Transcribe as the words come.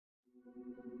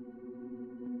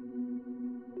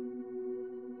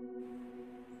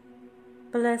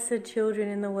Blessed children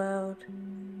in the world,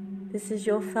 this is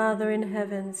your Father in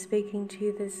heaven speaking to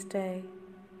you this day.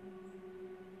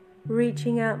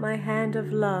 Reaching out my hand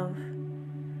of love,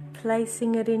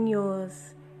 placing it in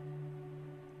yours.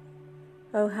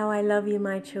 Oh, how I love you,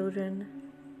 my children.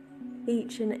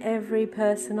 Each and every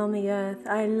person on the earth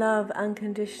I love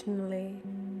unconditionally.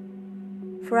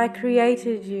 For I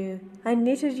created you, I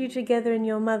knitted you together in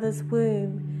your mother's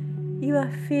womb. You are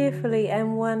fearfully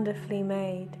and wonderfully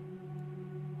made.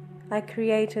 I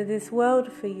created this world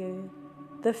for you,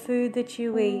 the food that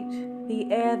you eat,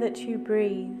 the air that you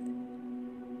breathe,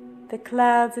 the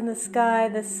clouds in the sky,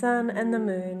 the sun and the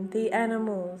moon, the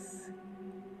animals,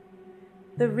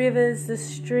 the rivers, the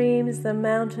streams, the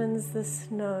mountains, the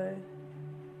snow.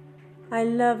 I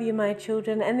love you, my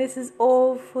children, and this is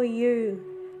all for you.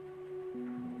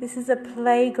 This is a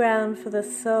playground for the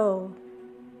soul.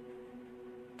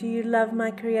 Do you love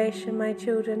my creation, my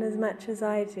children, as much as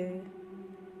I do?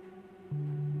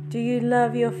 Do you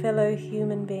love your fellow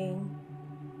human being?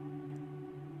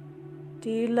 Do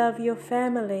you love your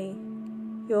family,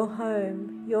 your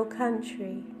home, your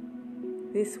country,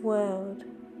 this world?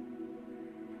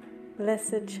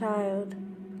 Blessed child,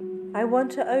 I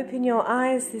want to open your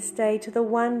eyes this day to the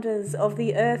wonders of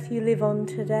the earth you live on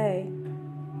today.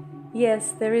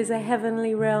 Yes, there is a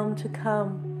heavenly realm to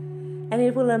come, and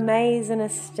it will amaze and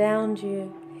astound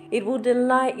you. It will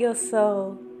delight your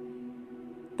soul.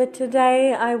 But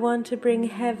today I want to bring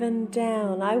heaven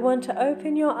down. I want to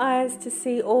open your eyes to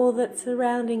see all that's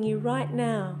surrounding you right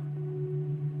now.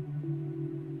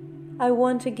 I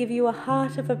want to give you a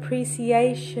heart of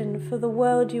appreciation for the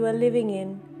world you are living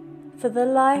in, for the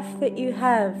life that you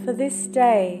have, for this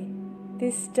day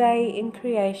in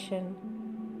creation.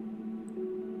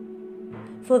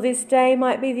 For this day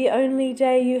might be the only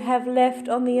day you have left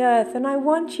on the earth, and I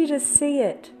want you to see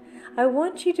it. I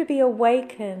want you to be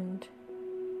awakened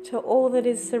to all that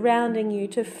is surrounding you,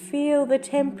 to feel the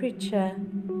temperature,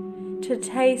 to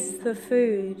taste the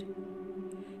food,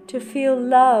 to feel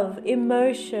love,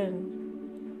 emotion,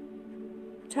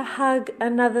 to hug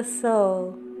another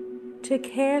soul, to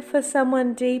care for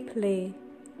someone deeply,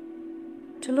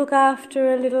 to look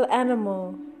after a little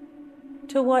animal,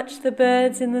 to watch the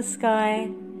birds in the sky,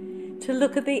 to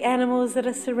look at the animals that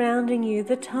are surrounding you,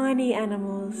 the tiny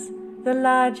animals, the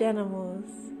large animals.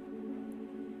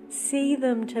 See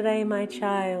them today, my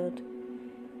child.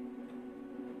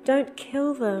 Don't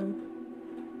kill them.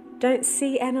 Don't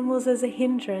see animals as a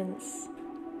hindrance,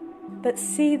 but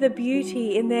see the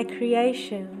beauty in their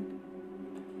creation.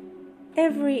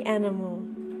 Every animal,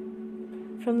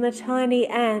 from the tiny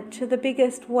ant to the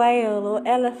biggest whale or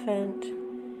elephant,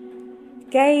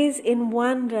 gaze in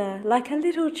wonder like a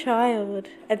little child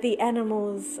at the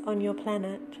animals on your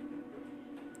planet.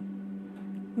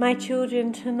 My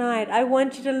children, tonight I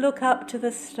want you to look up to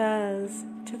the stars,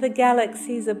 to the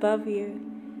galaxies above you.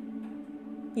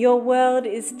 Your world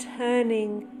is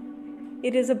turning.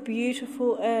 It is a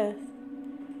beautiful earth.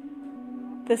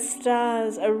 The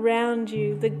stars around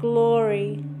you, the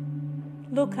glory.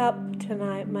 Look up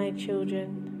tonight, my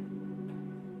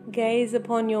children. Gaze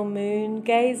upon your moon,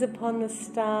 gaze upon the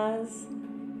stars.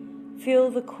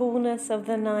 Feel the coolness of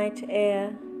the night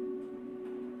air.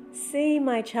 See,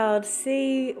 my child,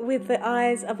 see with the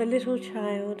eyes of a little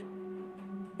child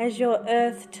as your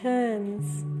earth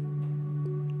turns.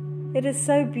 It is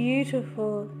so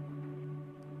beautiful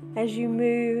as you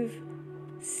move,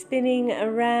 spinning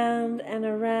around and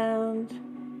around.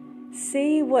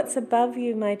 See what's above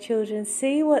you, my children.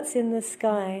 See what's in the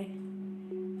sky,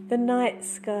 the night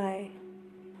sky.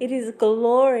 It is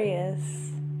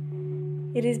glorious.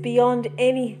 It is beyond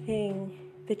anything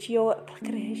that your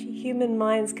human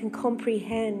minds can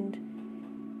comprehend.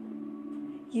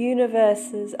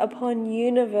 Universes upon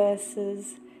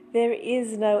universes. There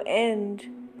is no end.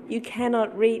 You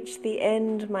cannot reach the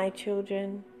end, my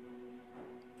children.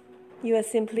 You are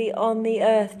simply on the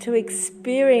earth to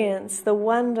experience the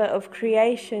wonder of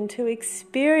creation, to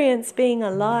experience being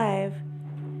alive.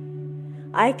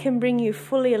 I can bring you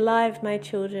fully alive, my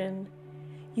children.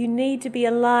 You need to be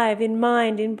alive in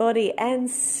mind, in body, and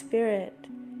spirit.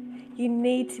 You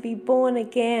need to be born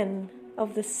again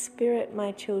of the Spirit,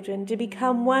 my children, to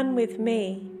become one with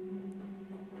me.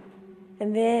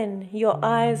 And then your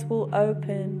eyes will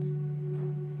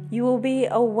open. You will be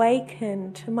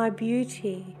awakened to my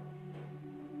beauty.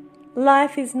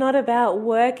 Life is not about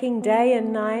working day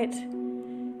and night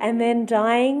and then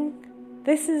dying.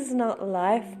 This is not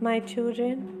life, my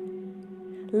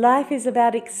children. Life is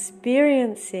about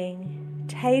experiencing,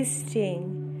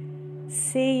 tasting,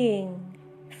 seeing,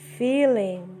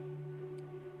 feeling.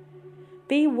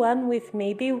 Be one with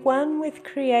me, be one with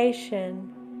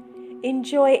creation.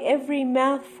 Enjoy every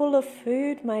mouthful of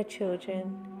food, my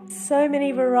children. So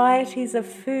many varieties of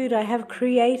food I have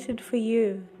created for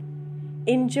you.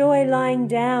 Enjoy lying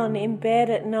down in bed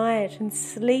at night and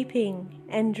sleeping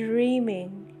and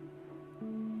dreaming.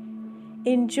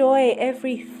 Enjoy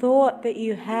every thought that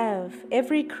you have,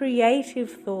 every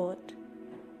creative thought.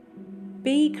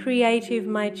 Be creative,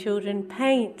 my children.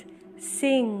 Paint,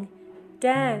 sing,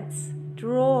 dance,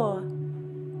 draw.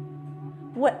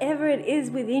 Whatever it is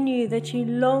within you that you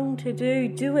long to do,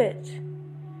 do it.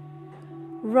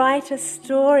 Write a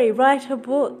story, write a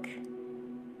book.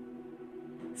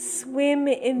 Swim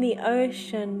in the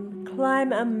ocean,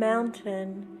 climb a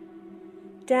mountain,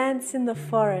 dance in the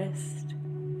forest.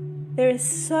 There is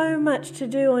so much to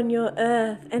do on your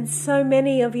earth, and so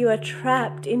many of you are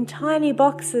trapped in tiny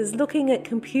boxes looking at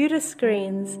computer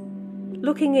screens,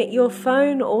 looking at your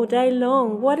phone all day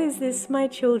long. What is this, my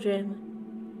children?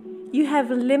 You have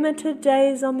limited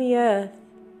days on the earth.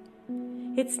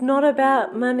 It's not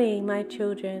about money, my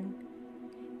children.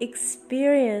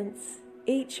 Experience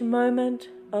each moment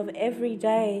of every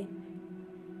day.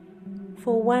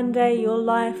 For one day your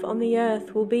life on the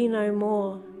earth will be no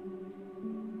more.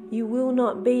 You will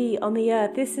not be on the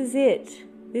earth. This is it.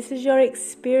 This is your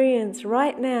experience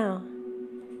right now.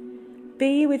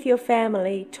 Be with your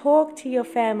family. Talk to your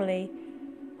family.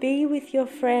 Be with your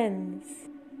friends.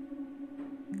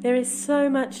 There is so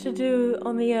much to do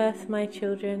on the earth, my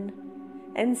children.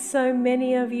 And so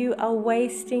many of you are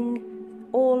wasting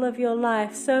all of your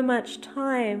life, so much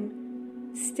time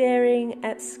staring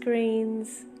at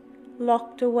screens,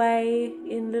 locked away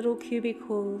in little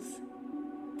cubicles.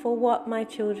 For what, my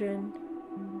children?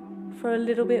 For a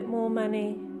little bit more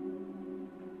money.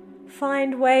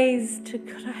 Find ways to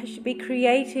be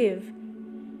creative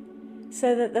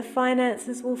so that the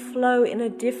finances will flow in a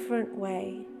different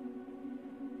way.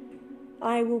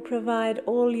 I will provide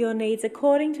all your needs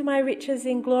according to my riches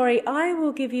in glory. I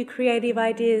will give you creative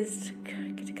ideas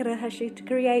to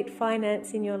create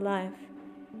finance in your life.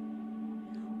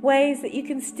 Ways that you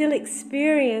can still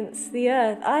experience the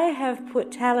earth. I have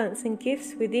put talents and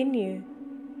gifts within you.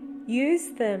 Use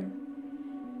them,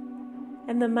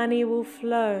 and the money will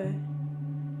flow.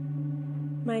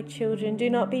 My children, do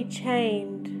not be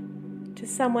chained to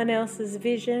someone else's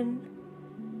vision,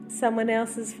 someone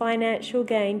else's financial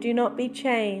gain. Do not be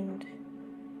chained.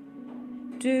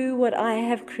 Do what I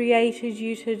have created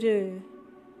you to do.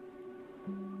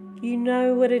 You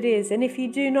know what it is, and if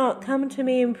you do not, come to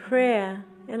me in prayer,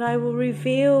 and I will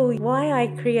reveal why I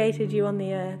created you on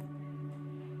the earth,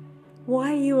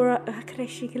 why you are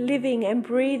living and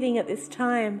breathing at this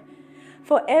time.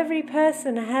 For every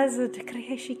person has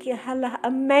an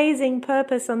amazing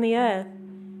purpose on the earth.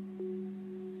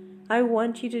 I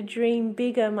want you to dream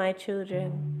bigger, my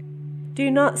children. Do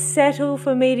not settle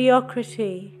for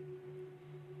mediocrity,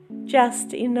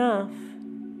 just enough.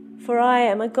 For I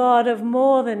am a God of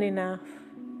more than enough,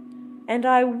 and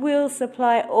I will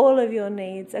supply all of your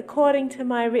needs according to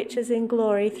my riches in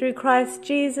glory through Christ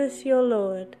Jesus your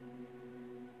Lord.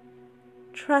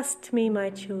 Trust me, my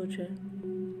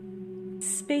children.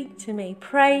 Speak to me,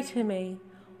 pray to me.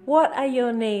 What are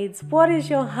your needs? What is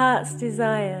your heart's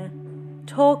desire?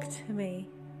 Talk to me.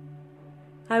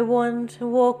 I want to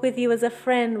walk with you as a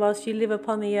friend whilst you live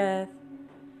upon the earth.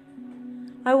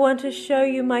 I want to show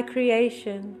you my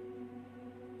creation.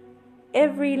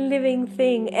 Every living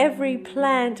thing, every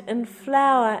plant and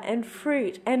flower and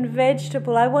fruit and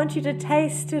vegetable, I want you to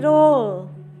taste it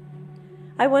all.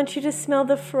 I want you to smell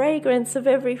the fragrance of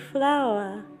every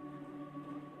flower.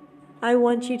 I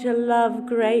want you to love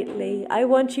greatly. I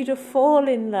want you to fall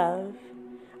in love.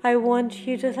 I want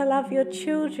you to love your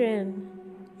children,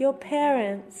 your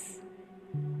parents,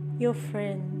 your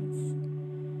friends.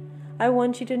 I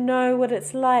want you to know what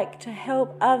it's like to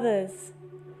help others,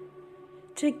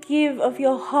 to give of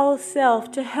your whole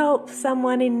self, to help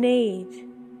someone in need.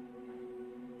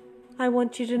 I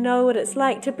want you to know what it's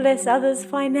like to bless others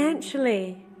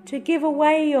financially, to give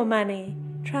away your money,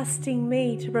 trusting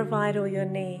me to provide all your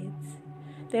needs.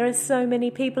 There are so many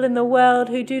people in the world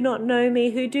who do not know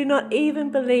me, who do not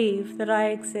even believe that I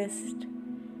exist.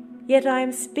 Yet I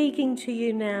am speaking to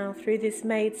you now through this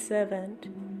maidservant.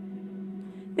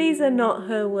 These are not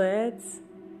her words.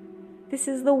 This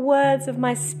is the words of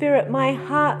my spirit, my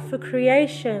heart for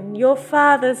creation, your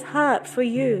Father's heart for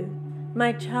you.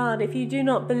 My child, if you do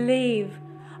not believe,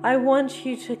 I want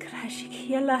you to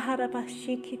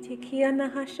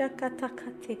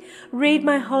read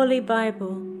my Holy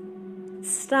Bible.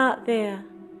 Start there.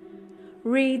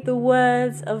 Read the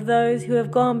words of those who have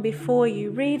gone before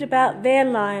you. Read about their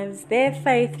lives, their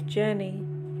faith journey.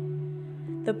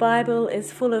 The Bible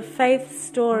is full of faith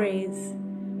stories,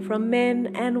 from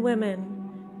men and women,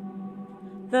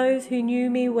 those who knew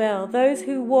me well, those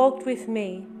who walked with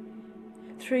me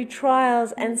through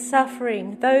trials and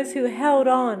suffering, those who held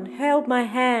on, held my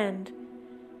hand,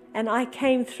 and I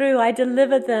came through. I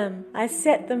delivered them. I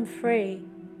set them free.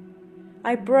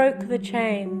 I broke the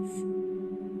chains.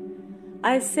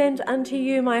 I sent unto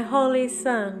you my Holy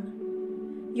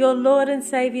Son, your Lord and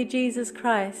Saviour Jesus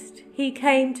Christ. He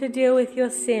came to deal with your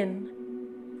sin.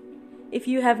 If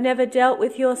you have never dealt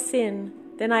with your sin,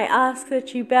 then I ask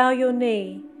that you bow your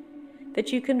knee,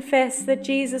 that you confess that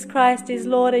Jesus Christ is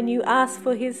Lord, and you ask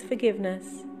for his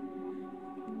forgiveness.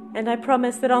 And I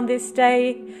promise that on this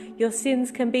day your sins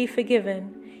can be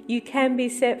forgiven. You can be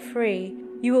set free.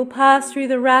 You will pass through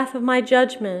the wrath of my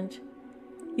judgment.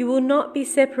 You will not be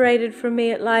separated from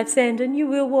me at life's end, and you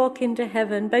will walk into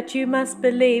heaven. But you must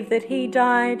believe that he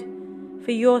died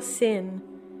for your sin.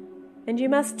 And you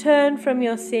must turn from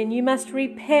your sin. You must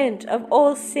repent of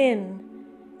all sin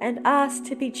and ask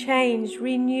to be changed,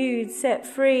 renewed, set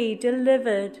free,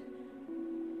 delivered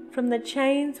from the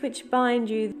chains which bind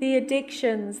you, the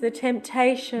addictions, the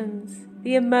temptations,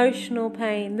 the emotional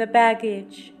pain, the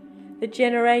baggage, the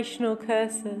generational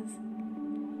curses.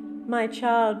 My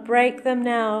child, break them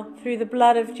now through the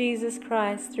blood of Jesus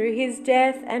Christ, through his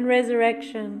death and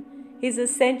resurrection, his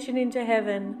ascension into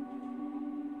heaven.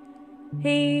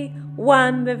 He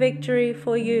won the victory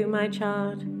for you, my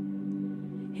child.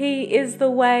 He is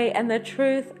the way and the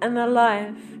truth and the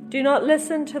life. Do not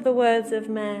listen to the words of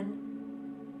man.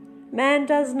 Man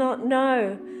does not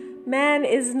know. Man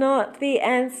is not the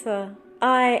answer.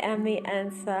 I am the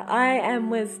answer. I am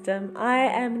wisdom. I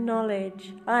am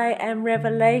knowledge. I am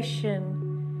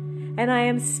revelation. And I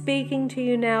am speaking to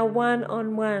you now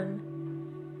one-on-one.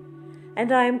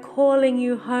 And I am calling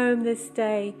you home this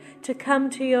day to come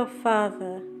to your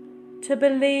Father, to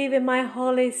believe in my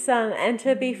Holy Son, and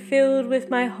to be filled with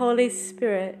my Holy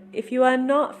Spirit. If you are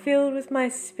not filled with my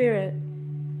Spirit,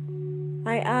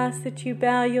 I ask that you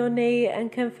bow your knee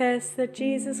and confess that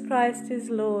Jesus Christ is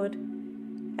Lord.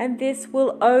 And this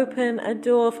will open a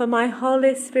door for my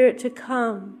Holy Spirit to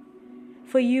come,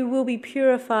 for you will be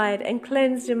purified and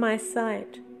cleansed in my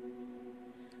sight.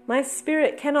 My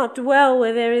Spirit cannot dwell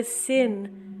where there is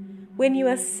sin. When you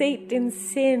are seeped in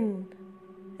sin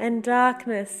and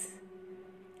darkness,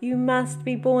 you must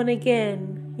be born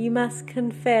again. You must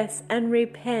confess and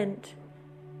repent.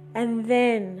 And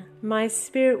then my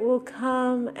Spirit will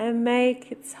come and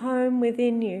make its home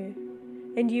within you,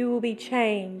 and you will be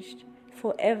changed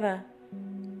forever.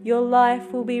 Your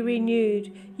life will be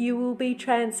renewed. You will be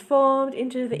transformed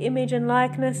into the image and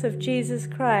likeness of Jesus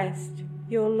Christ,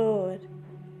 your Lord.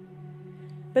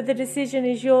 But the decision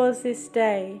is yours this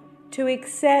day, to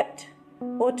accept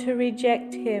or to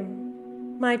reject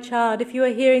him. My child, if you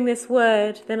are hearing this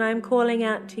word, then I am calling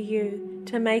out to you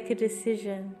to make a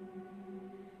decision,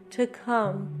 to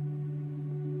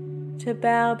come, to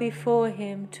bow before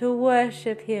him, to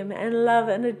worship him and love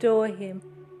and adore him.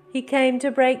 He came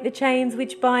to break the chains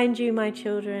which bind you, my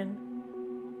children.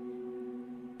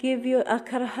 Give your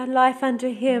life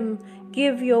unto him.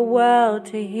 Give your world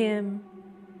to him.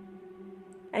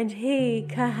 And he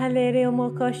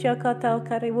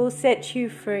will set you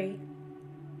free.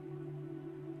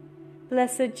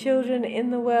 Blessed children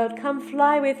in the world, come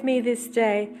fly with me this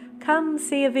day. Come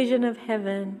see a vision of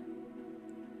heaven.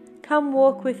 Come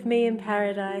walk with me in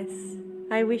paradise.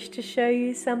 I wish to show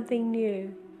you something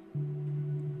new.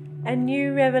 A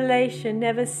new revelation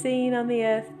never seen on the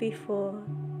earth before.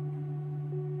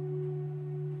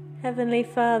 Heavenly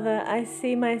Father, I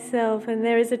see myself, and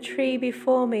there is a tree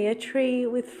before me, a tree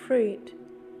with fruit.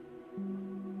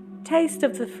 Taste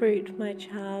of the fruit, my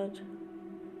child.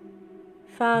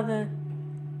 Father,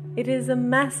 it is a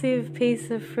massive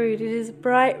piece of fruit. It is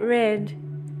bright red.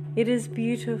 It is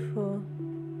beautiful.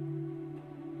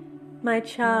 My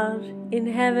child, in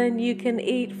heaven you can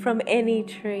eat from any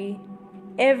tree.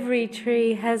 Every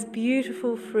tree has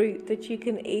beautiful fruit that you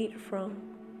can eat from.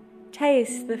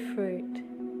 Taste the fruit.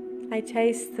 I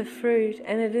taste the fruit,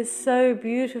 and it is so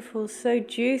beautiful, so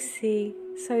juicy,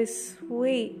 so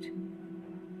sweet.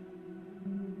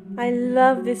 I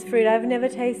love this fruit. I've never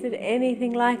tasted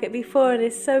anything like it before. It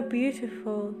is so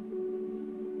beautiful.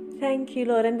 Thank you,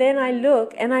 Lord. And then I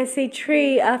look and I see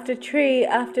tree after tree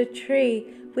after tree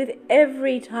with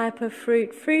every type of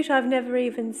fruit. Fruit I've never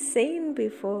even seen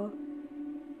before.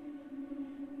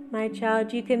 My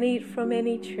child, you can eat from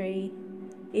any tree.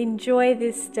 Enjoy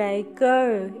this day.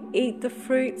 Go, eat the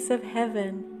fruits of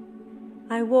heaven.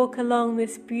 I walk along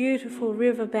this beautiful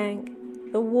riverbank.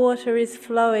 The water is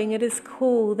flowing. It is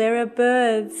cool. There are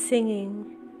birds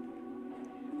singing.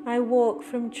 I walk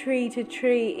from tree to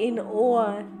tree in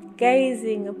awe,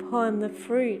 gazing upon the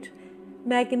fruit,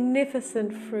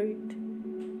 magnificent fruit.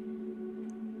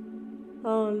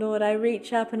 Oh Lord, I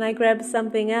reach up and I grab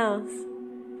something else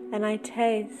and I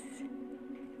taste.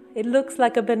 It looks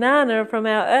like a banana from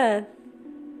our earth.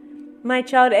 My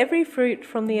child, every fruit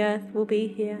from the earth will be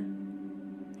here.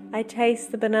 I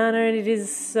taste the banana and it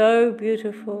is so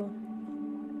beautiful.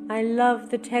 I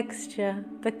love the texture,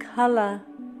 the color,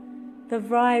 the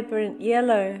vibrant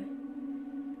yellow.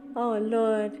 Oh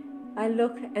Lord, I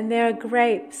look and there are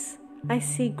grapes. I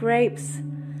see grapes.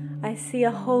 I see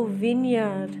a whole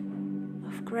vineyard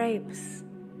of grapes.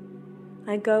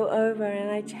 I go over and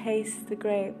I taste the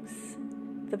grapes.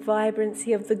 The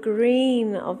vibrancy of the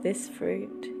green of this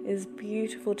fruit is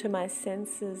beautiful to my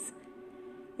senses.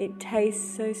 It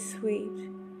tastes so sweet.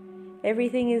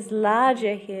 Everything is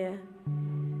larger here.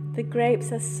 The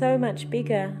grapes are so much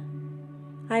bigger.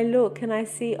 I look and I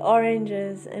see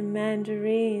oranges and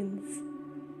mandarins.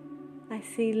 I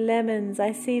see lemons,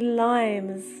 I see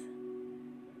limes.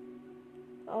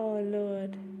 Oh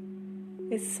Lord,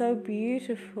 it's so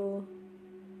beautiful.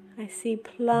 I see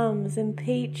plums and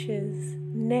peaches,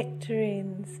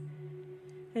 nectarines,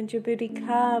 and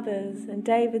jabuticabas and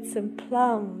Davidson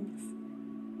plums.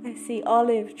 I see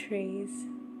olive trees.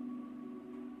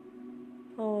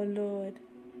 Oh Lord,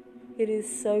 it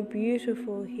is so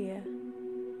beautiful here.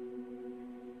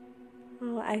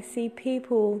 Oh, I see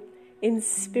people in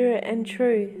spirit and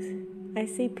truth. I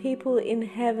see people in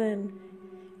heaven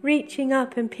reaching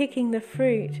up and picking the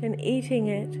fruit and eating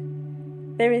it.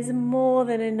 There is more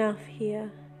than enough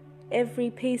here. Every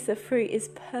piece of fruit is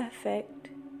perfect.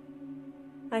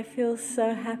 I feel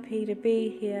so happy to be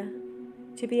here,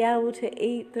 to be able to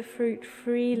eat the fruit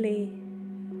freely.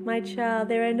 My child,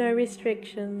 there are no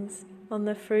restrictions on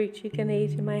the fruit you can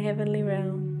eat in my heavenly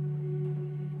realm.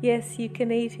 Yes, you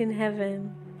can eat in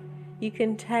heaven. You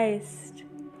can taste,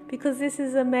 because this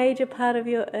is a major part of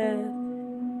your earth.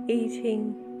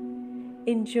 Eating,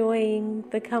 enjoying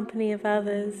the company of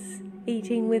others,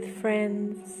 eating with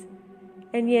friends.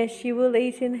 And yes, you will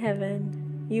eat in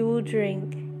heaven. You will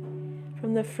drink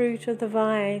from the fruit of the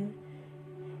vine.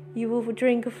 You will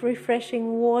drink of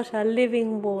refreshing water,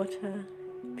 living water,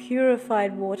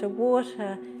 purified water,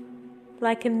 water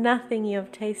like nothing you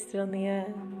have tasted on the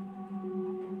earth.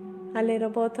 I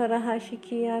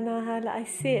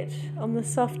sit on the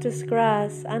softest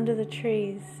grass under the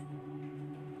trees.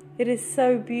 It is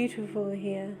so beautiful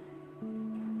here.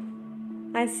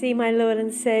 I see my Lord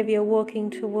and Savior walking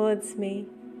towards me.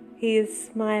 He is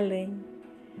smiling.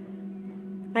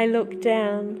 I look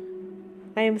down.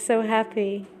 I am so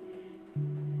happy.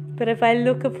 But if I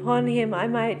look upon Him, I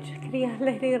might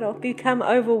become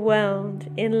overwhelmed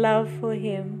in love for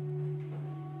Him.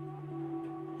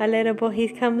 He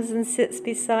comes and sits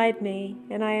beside me,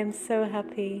 and I am so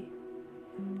happy.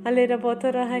 I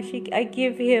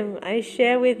give Him, I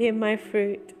share with Him my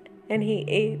fruit, and He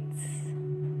eats.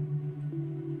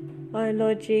 Oh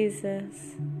Lord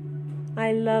Jesus,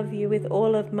 I love You with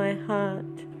all of my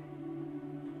heart.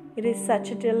 It is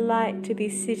such a delight to be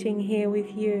sitting here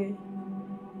with You.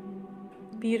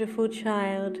 Beautiful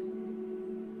child,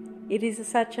 it is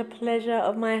such a pleasure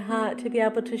of my heart to be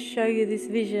able to show you this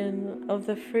vision of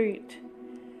the fruit,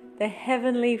 the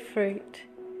heavenly fruit.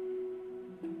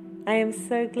 I am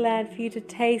so glad for you to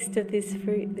taste of this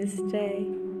fruit this day,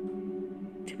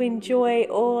 to enjoy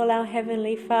all our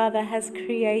Heavenly Father has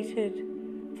created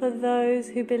for those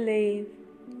who believe,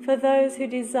 for those who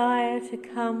desire to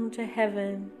come to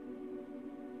heaven,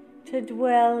 to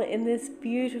dwell in this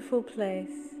beautiful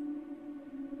place.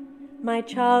 My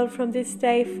child, from this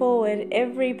day forward,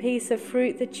 every piece of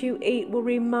fruit that you eat will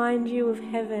remind you of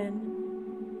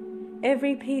heaven.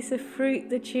 Every piece of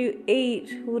fruit that you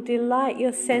eat will delight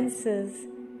your senses.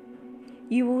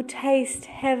 You will taste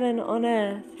heaven on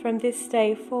earth from this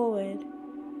day forward.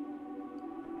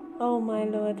 Oh my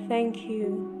Lord, thank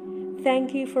You.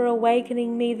 Thank You for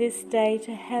awakening me this day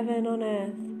to heaven on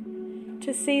earth,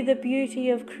 to see the beauty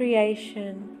of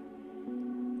creation.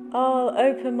 Oh,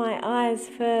 open my eyes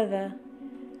further.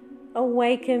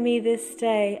 Awaken me this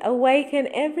day. Awaken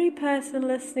every person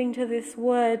listening to this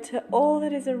word, to all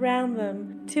that is around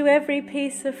them, to every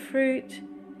piece of fruit,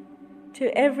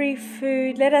 to every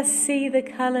food. Let us see the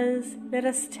colors. Let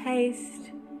us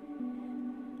taste.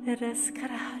 Let us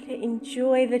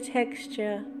enjoy the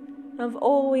texture of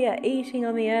all we are eating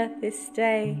on the earth this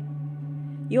day.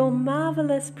 Your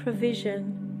marvelous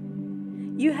provision.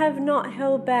 You have not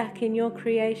held back in Your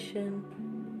creation.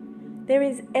 There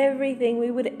is everything we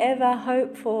would ever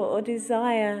hope for or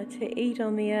desire to eat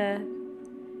on the earth.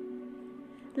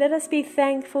 Let us be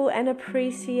thankful and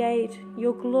appreciate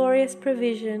Your glorious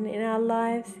provision in our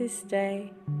lives this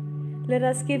day. Let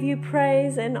us give you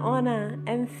praise and honor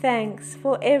and thanks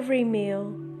for every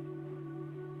meal,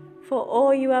 for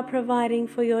all you are providing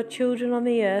for your children on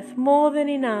the earth. More than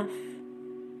enough,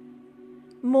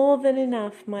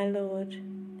 my Lord.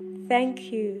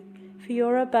 Thank you for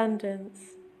your abundance.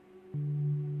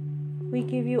 We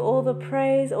give you all the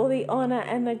praise, all the honor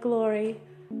and the glory,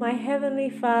 my Heavenly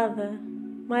Father,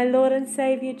 my Lord and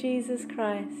Savior Jesus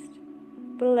Christ,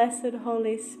 blessed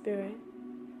Holy Spirit.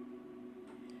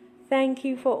 Thank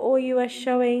you for all you are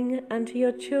showing unto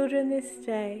your children this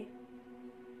day.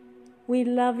 We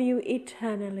love you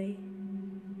eternally,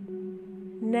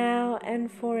 now and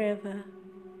forever.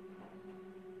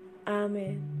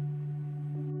 Amen.